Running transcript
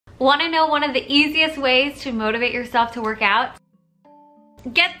Want to know one of the easiest ways to motivate yourself to work out?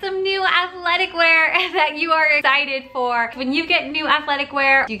 Get some new athletic wear that you are excited for. When you get new athletic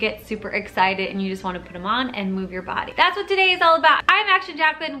wear, you get super excited and you just want to put them on and move your body. That's what today is all about. I'm Action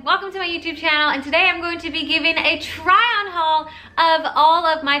Jacqueline. Welcome to my YouTube channel, and today I'm going to be giving a try-on haul of all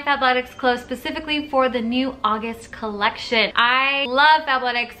of my Fabletics clothes, specifically for the new August collection. I love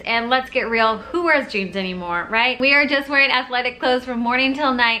Fabletics, and let's get real, who wears jeans anymore, right? We are just wearing athletic clothes from morning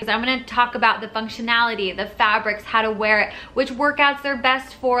till night. So I'm going to talk about the functionality, the fabrics, how to wear it, which workouts are best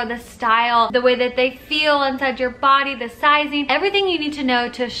for the style, the way that they feel inside your body, the sizing, everything you need to know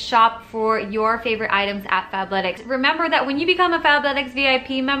to shop for your favorite items at Fabletics. Remember that when you become a Fabletics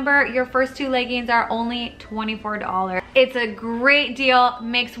VIP member, your first 2 leggings are only $24. It's a great deal,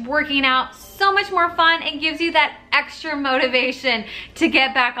 makes working out so much more fun, and gives you that extra motivation to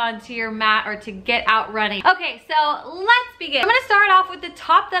get back onto your mat or to get out running. Okay, so let's begin. I'm gonna start off with the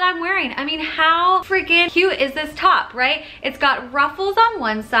top that I'm wearing. I mean, how freaking cute is this top, right? It's got ruffles on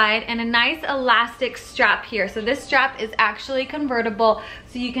one side and a nice elastic strap here. So this strap is actually convertible,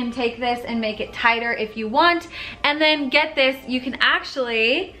 so you can take this and make it tighter if you want. And then get this, you can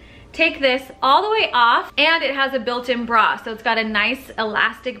actually take this all the way off, and it has a built-in bra. So it's got a nice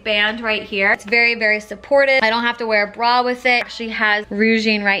elastic band right here. It's very, very supportive. I don't have to wear a bra with it. It actually has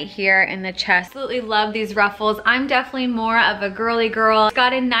ruching right here in the chest. Absolutely love these ruffles. I'm definitely more of a girly girl. It's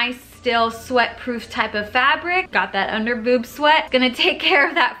got a nice still sweat-proof type of fabric. Got that under boob sweat. It's gonna take care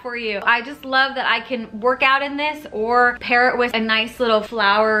of that for you. I just love that I can work out in this or pair it with a nice little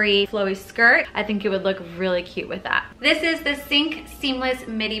flowery, flowy skirt. I think it would look really cute with that. This is the Sync Seamless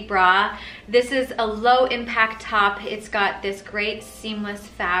Midi Bra. This is a low impact top. It's got this great seamless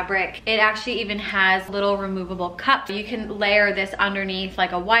fabric. It actually even has little removable cups. You can layer this underneath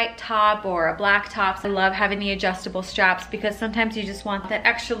like a white top or a black top. I love having the adjustable straps because sometimes you just want that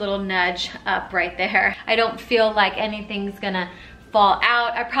extra little nudge up right there. I don't feel like anything's gonna fall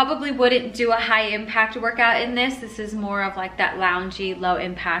out. I probably wouldn't do a high impact workout in this. This is more of like that loungy, low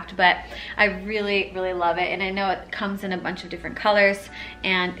impact, but I really, really love it. And I know it comes in a bunch of different colors,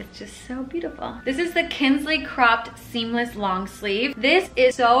 and it's just so beautiful. This is the Kinsley cropped seamless long sleeve. This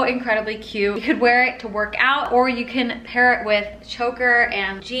is so incredibly cute. You could wear it to work out, or you can pair it with choker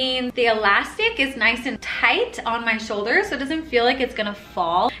and jeans. The elastic is nice and tight on my shoulders, so it doesn't feel like it's gonna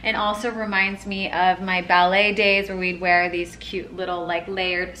fall, and also reminds me of my ballet days where we'd wear these cute little like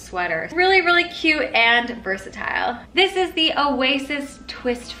layered sweaters. Really, really cute and versatile. This is the Oasis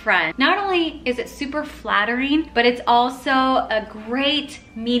Twist Front. Not only is it super flattering, but it's also a great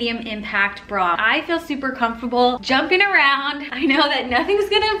medium impact bra. I feel super comfortable jumping around. I know that nothing's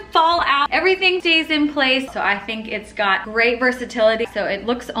gonna fall out. Everything stays in place, so I think it's got great versatility. So it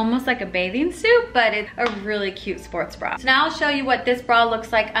looks almost like a bathing suit, but it's a really cute sports bra. So now I'll show you what this bra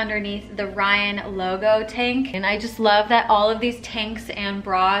looks like underneath the Ryan logo tank. And I just love that all of these tanks and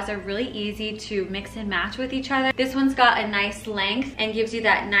bras are really easy to mix and match with each other. This one's got a nice length and gives you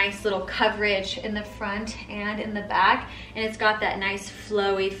that nice little coverage in the front and in the back, and it's got that nice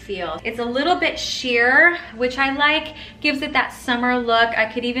flowy feel. It's a little bit sheer, which I like, gives it that summer look. I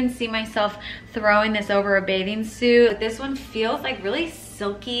could even see myself throwing this over a bathing suit. But this one feels like really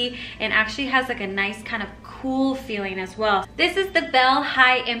silky and actually has like a nice kind of cool feeling as well. This is the Bell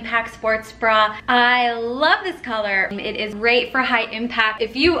High Impact Sports Bra. I love this color. It is great for high impact.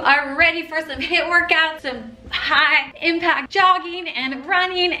 If you are ready for some HIIT workouts, some high impact jogging and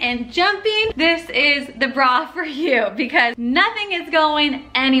running and jumping, this is the bra for you because nothing is going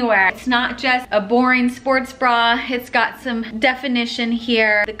anywhere. It's not just a boring sports bra. It's got some definition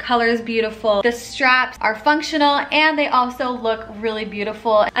here. The color is beautiful. The straps are functional and they also look really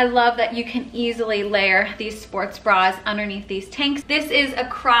beautiful. I love that you can easily layer these sports bras underneath these tanks. This is a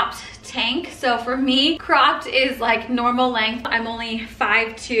cropped tank. So for me, cropped is like normal length. I'm only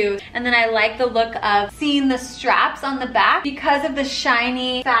 5'2", and then I like the look of seeing the straps on the back. Because of the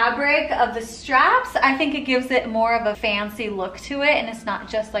shiny fabric of the straps, I think it gives it more of a fancy look to it, and it's not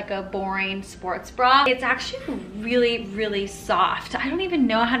just like a boring sports bra. It's actually really, really soft. I don't even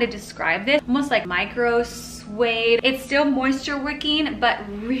know how to describe this. Almost like micro suede. It's still moisture wicking, but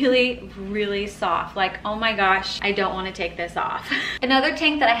really, really soft. Like, oh my gosh, I don't want to take this off. Another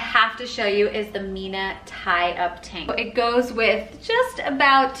tank that I have to show you is the Mina tie-up tank. It goes with just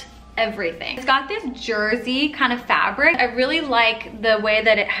about everything. It's got this jersey kind of fabric. I really like the way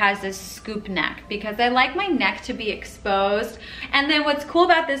that it has this scoop neck because I like my neck to be exposed. And then what's cool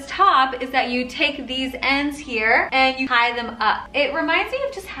about this top is that you take these ends here and you tie them up. It reminds me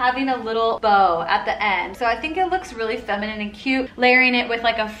of just having a little bow at the end. So I think it looks really feminine and cute, layering it with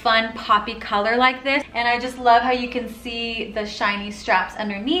like a fun poppy color like this. And I just love how you can see the shiny straps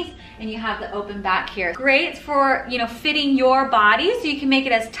underneath and you have the open back here. Great for, you know, fitting your body, so you can make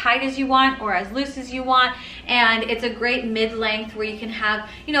it as tight as you want or as loose as you want. And it's a great mid-length where you can have,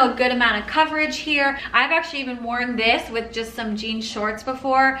 you know, a good amount of coverage here. I've actually even worn this with just some jean shorts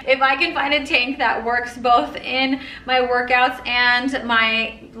before. If I can find a tank that works both in my workouts and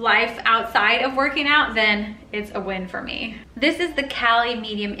my life outside of working out, then it's a win for me. This is the Cali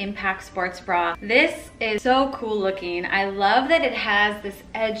Medium Impact Sports Bra. This is so cool looking. I love that it has this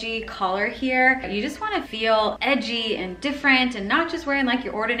edgy collar here. You just want to feel edgy and different and not just wearing like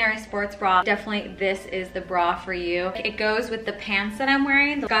your ordinary sports bra. Definitely this is the bra for you. It goes with the pants that I'm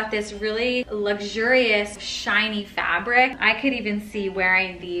wearing. It's got this really luxurious shiny fabric. I could even see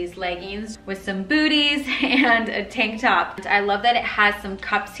wearing these leggings with some booties and a tank top. I love that it has some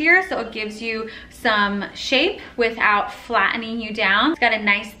cups here, so it gives you some shape without flattening you down. It's got a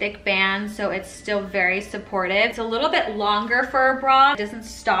nice thick band, so it's still very supportive. It's a little bit longer for a bra. It doesn't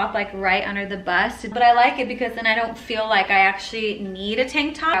stop like right under the bust, but I like it because then I don't feel like I actually need a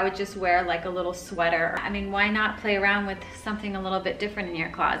tank top. I would just wear like a little sweater. I mean, why not play around with something a little bit different in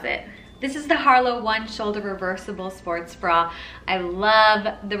your closet? This is the Harlow One Shoulder Reversible Sports Bra. I love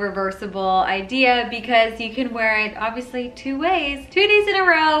the reversible idea because you can wear it obviously 2 ways, 2 days in a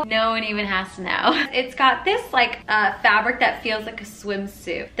row. No one even has to know. It's got this like fabric that feels like a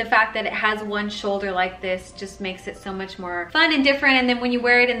swimsuit. The fact that it has one shoulder like this just makes it so much more fun and different. And then when you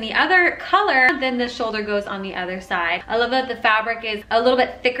wear it in the other color, then the shoulder goes on the other side. I love that the fabric is a little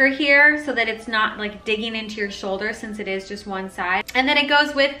bit thicker here so that it's not like digging into your shoulder since it is just one side. And then it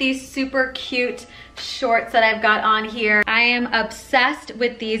goes with these super cute shorts that I've got on here. I am obsessed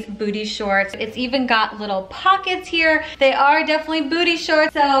with these booty shorts. It's even got little pockets here. They are definitely booty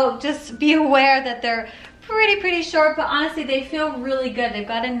shorts, so just be aware that they're pretty short, but honestly they feel really good. They've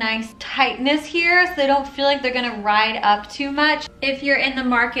got a nice tightness here, so they don't feel like they're gonna ride up too much. If you're in the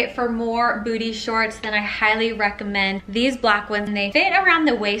market for more booty shorts, then I highly recommend these black ones. They fit around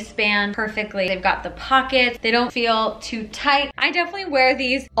the waistband perfectly. They've got the pockets. They don't feel too tight. I definitely wear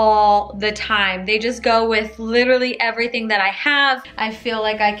these all the time. They just go with literally everything that I have. I feel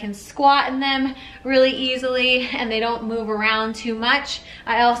like I can squat in them really easily and they don't move around too much.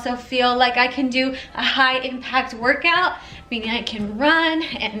 I also feel like I can do a high impact workout, meaning I can run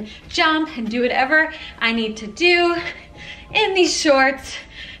and jump and do whatever I need to do in these shorts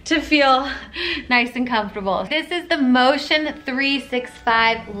to feel nice and comfortable. This is the Motion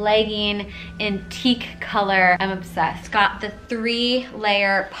 365 legging in teak color. I'm obsessed. It's got the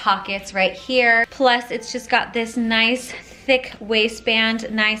 3-layer pockets right here. Plus it's just got this nice thick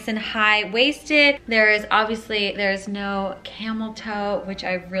waistband, nice and high-waisted. There's no camel toe, which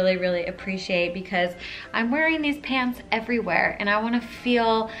I really appreciate because I'm wearing these pants everywhere and I want to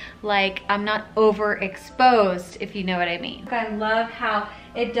feel like I'm not overexposed, if you know what I mean. I love how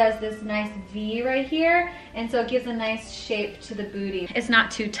it does this nice V right here, and so it gives a nice shape to the booty. It's not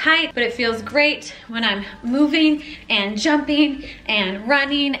too tight, but it feels great when I'm moving and jumping and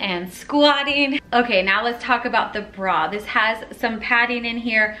running and squatting. Okay, now let's talk about the bra. This has some padding in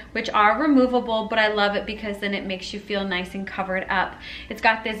here, which are removable, but I love it because then it makes you feel nice and covered up. It's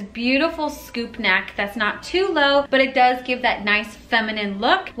got this beautiful scoop neck that's not too low, but it does give that nice feminine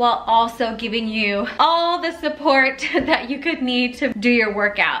look while also giving you all the support that you could need to do your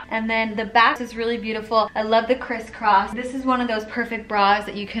workout. And then the back is really beautiful. I love the crisscross. This is one of those perfect bras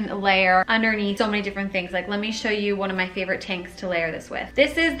that you can layer underneath so many different things. Like, let me show you one of my favorite tanks to layer this with.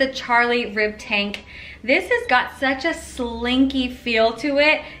 This is the Charlie Rib Tank. This has got such a slinky feel to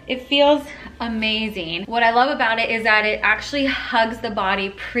it. It feels amazing. What I love about it is that it actually hugs the body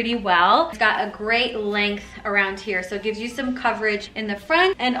pretty well. It's got a great length around here, so it gives you some coverage in the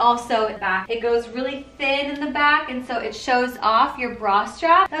front and also the back. It goes really thin in the back, and so it shows off your bra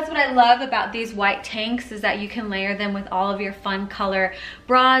strap. That's what I love about these white tanks, is that you can layer them with all of your fun color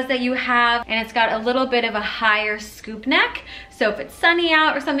bras that you have, and it's got a little bit of a higher scoop neck. So if it's sunny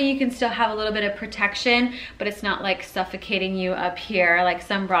out or something, you can still have a little bit of protection, but it's not like suffocating you up here like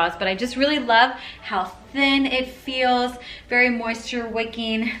some bras. But I just really love how thin it feels, very moisture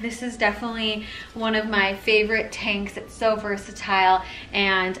wicking. This is definitely one of my favorite tanks. It's so versatile,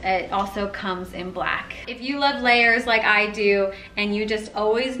 and it also comes in black. If you love layers like I do, and you just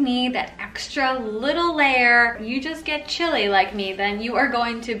always need that extra little layer, you just get chilly like me, then you are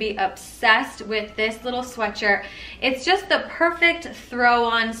going to be obsessed with this little sweatshirt. It's just the perfect throw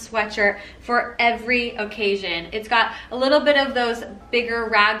on sweatshirt for every occasion. It's got a little bit of those bigger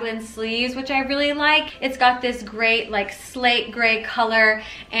raglan sleeves, which I really like. It's got this great like slate gray color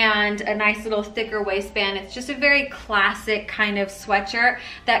and a nice little thicker waistband. It's just a very classic kind of sweatshirt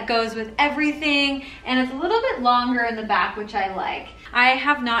that goes with everything, and it's a little bit longer in the back, which I like. I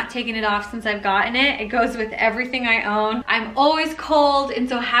have not taken it off since I've gotten it. It goes with everything I own. I'm always cold, and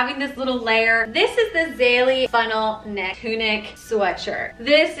so having this little layer. This is the Zaylee funnel neck tunic sweatshirt.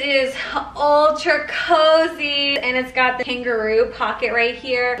 This is ultra cozy, and it's got the kangaroo pocket right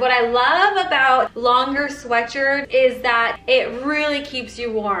here. What I love about longer sweatshirt is that it really keeps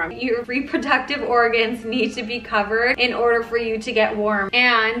you warm. Your reproductive organs need to be covered in order for you to get warm.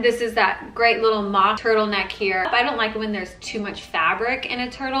 And this is that great little mock turtleneck here. I don't like when there's too much fabric in a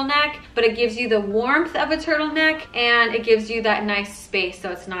turtleneck, but it gives you the warmth of a turtleneck, and it gives you that nice space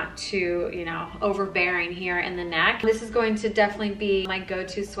so it's not too, you know, overbearing here in the neck. This is going to definitely be my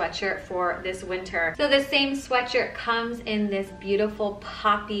go-to sweatshirt for this winter. So the same sweatshirt comes in this beautiful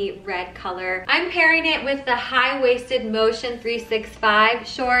poppy red color. I'm pairing it with the high-waisted Motion 365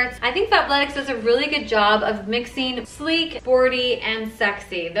 shorts. I think Fabletics does a really good job of mixing sleek, sporty, and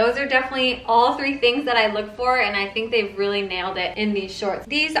sexy. Those are definitely all three things that I look for, and I think they've really nailed it in these shorts.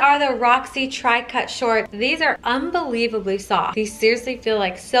 These are the Roxy tri-cut shorts. These are unbelievably soft. These seriously feel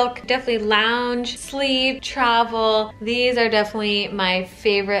like silk. Definitely lounge, sleeve, travel. These are definitely my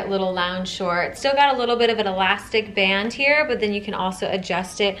favorite little lounge shorts. Still got a little bit of an elastic band here, but then you can also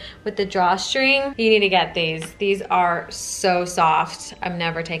adjust it with the drawstring. You need to get these. These are so soft. I'm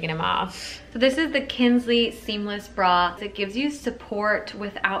never taking them off. So this is the Kinsley seamless bra. It gives you support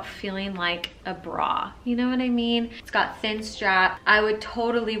without feeling like a bra. You know what I mean? It's got thin strap. I would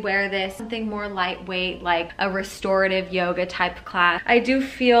totally wear this. Something more lightweight, like a restorative yoga type class. I do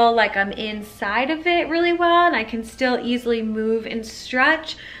feel like I'm inside of it really well, and I can still easily move and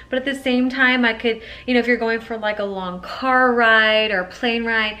stretch. But at the same time, I could, you know, if you're going for like a long car ride or plane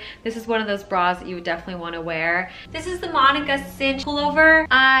ride, this is one of those bras that you would definitely want to wear. This is the Monica cinch pullover.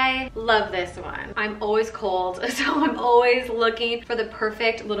 I love this one. I'm always cold, so I'm always looking for the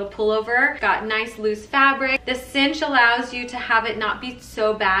perfect little pullover. Got nice loose fabric. The cinch allows you to have it not be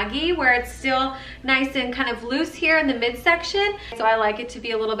so baggy, where it's still nice and kind of loose here in the midsection. So I like it to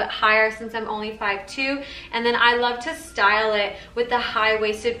be a little bit higher since I'm only 5'2". And then I love to style it with the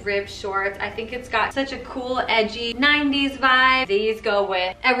high-waisted rib shorts. I think it's got such a cool, edgy 90s vibe. These go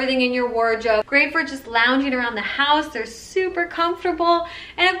with everything in your wardrobe. Great for just lounging around the house. They're super comfortable.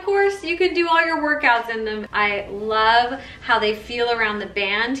 And of course, you can do all your workouts in them. I love how they feel around the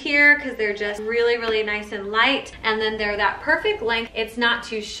band here, because they're just really, really nice and light. And then they're that perfect length. It's not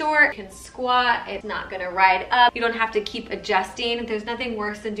too short. You can squat. It's not gonna ride up. You don't have to keep adjusting. There's nothing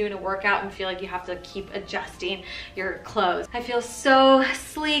worse than doing a workout and feel like you have to keep adjusting your clothes. I feel so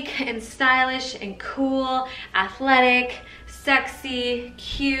sleek and stylish and cool, athletic, sexy,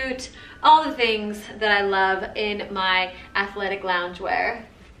 cute, all the things that I love in my athletic loungewear.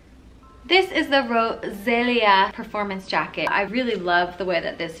 This is the Roselia performance jacket. I really love the way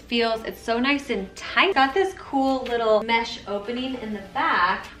that this feels. It's so nice and tight. It's got this cool little mesh opening in the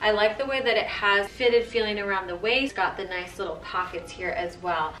back. I like the way that it has fitted feeling around the waist. It's got the nice little pockets here as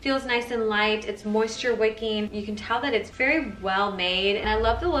well. Feels nice and light. It's moisture wicking. You can tell that it's very well made. And I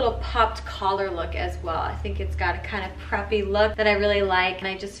love the little popped collar look as well. I think it's got a kind of preppy look that I really like. And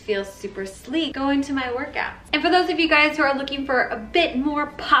I just feel super sleek going to my workouts. And for those of you guys who are looking for a bit more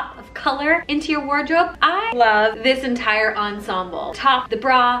pop of color into your wardrobe, I love this entire ensemble. Top, the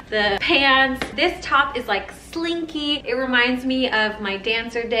bra, the pants. This top is like slinky. It reminds me of my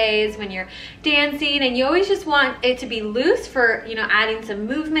dancer days when you're dancing and you always just want it to be loose for, you know, adding some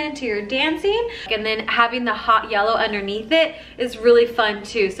movement to your dancing. And then having the hot yellow underneath it is really fun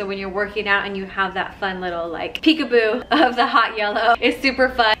too. So when you're working out and you have that fun little like peekaboo of the hot yellow, it's super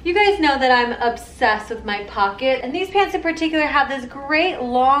fun. You guys know that I'm obsessed with my pocket, and these pants in particular have this great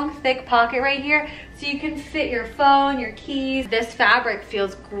long thick pocket right here, so you can fit your phone, your keys. This fabric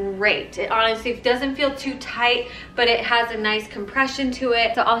feels great. It honestly doesn't feel too tight, but it has a nice compression to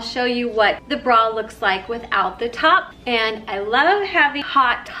it. So I'll show you what the bra looks like without the top. And I love having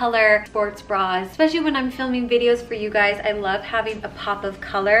hot color sports bras, especially when I'm filming videos for you guys. I love having a pop of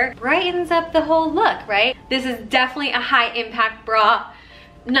color. Brightens up the whole look, right? This is definitely a high impact bra.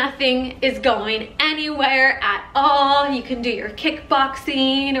 nothing is going anywhere at all. You can do your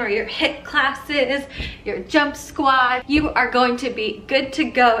kickboxing or your HIIT classes, your jump squat. You are going to be good to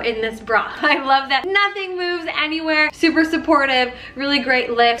go in this bra. I love that nothing moves anywhere. Super supportive, really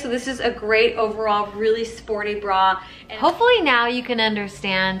great lift. So this is a great overall, really sporty bra. And hopefully now you can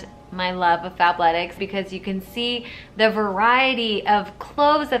understand my love of Fabletics, because you can see the variety of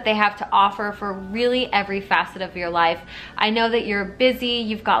clothes that they have to offer for really every facet of your life. I know that you're busy,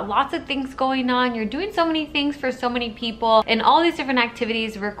 you've got lots of things going on, you're doing so many things for so many people, and all these different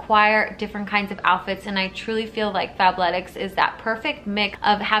activities require different kinds of outfits, and I truly feel like Fabletics is that perfect mix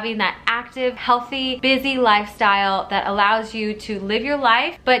of having that active, healthy, busy lifestyle that allows you to live your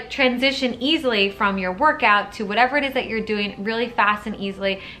life but transition easily from your workout to whatever it is that you're doing really fast and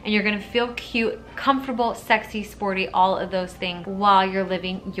easily, and you're gonna feel cute, comfortable, sexy, sporty, all of those things while you're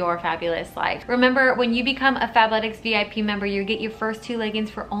living your fabulous life. Remember, when you become a Fabletics VIP member, you get your first 2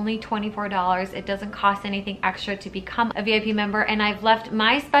 leggings for only $24. It doesn't cost anything extra to become a VIP member, and I've left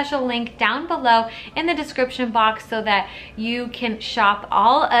my special link down below in the description box so that you can shop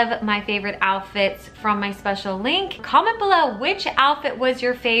all of my favorite outfits from my special link. Comment below which outfit was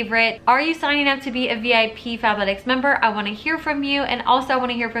your favorite. Are you signing up to be a VIP Fabletics member? I want to hear from you, and also I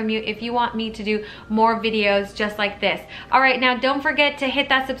want to hear from you if you want me to do more videos just like this. All right, now don't forget to hit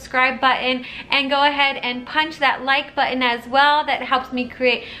that subscribe button and go ahead and punch that like button as well. That helps me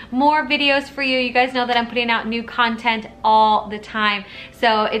create more videos for you. You guys know that I'm putting out new content all the time.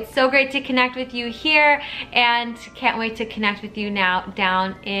 So it's so great to connect with you here, and can't wait to connect with you now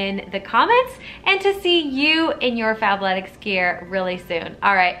down in the comments and to see you in your Fabletics gear really soon.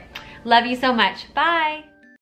 All right, love you so much. Bye.